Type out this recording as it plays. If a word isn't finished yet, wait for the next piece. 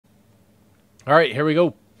All right, here we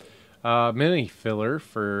go. Mini filler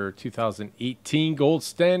for 2018 Gold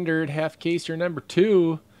Standard half case. Your number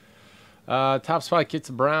 2. Top spot gets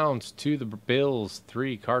the Browns, 2 the Bills,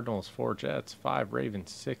 3 Cardinals, 4 Jets, 5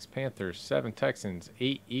 Ravens, 6 Panthers, 7 Texans,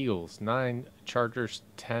 8 Eagles, 9 Chargers,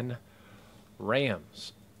 10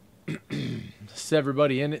 Rams. This is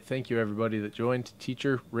everybody in it. Thank you, everybody that joined.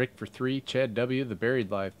 Teacher Rick for 3, Chad W, The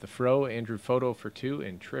Buried Life, The Fro, Andrew Photo for 2,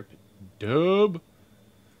 and Trip Dub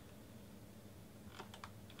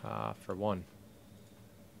for 1.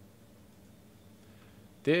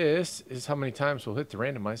 This is how many times we'll hit the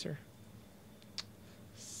randomizer.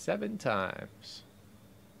 7 times.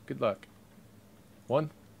 Good luck. 1,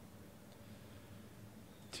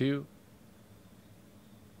 2,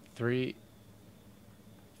 3,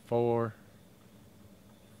 4,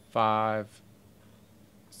 5,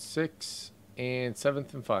 6, and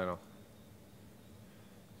 7th and final.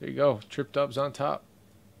 There you go. Trip Dubs on top.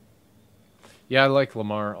 Yeah, I like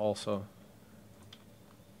Lamar also.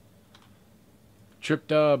 Trip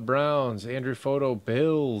Dub, Browns, Andrew Photo,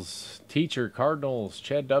 Bills, Teacher, Cardinals,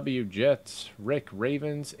 Chad W, Jets, Rick,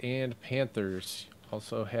 Ravens, and Panthers.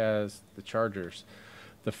 Also has the Chargers.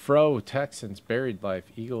 The Fro, Texans, Buried Life,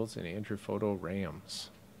 Eagles, and Andrew Photo, Rams.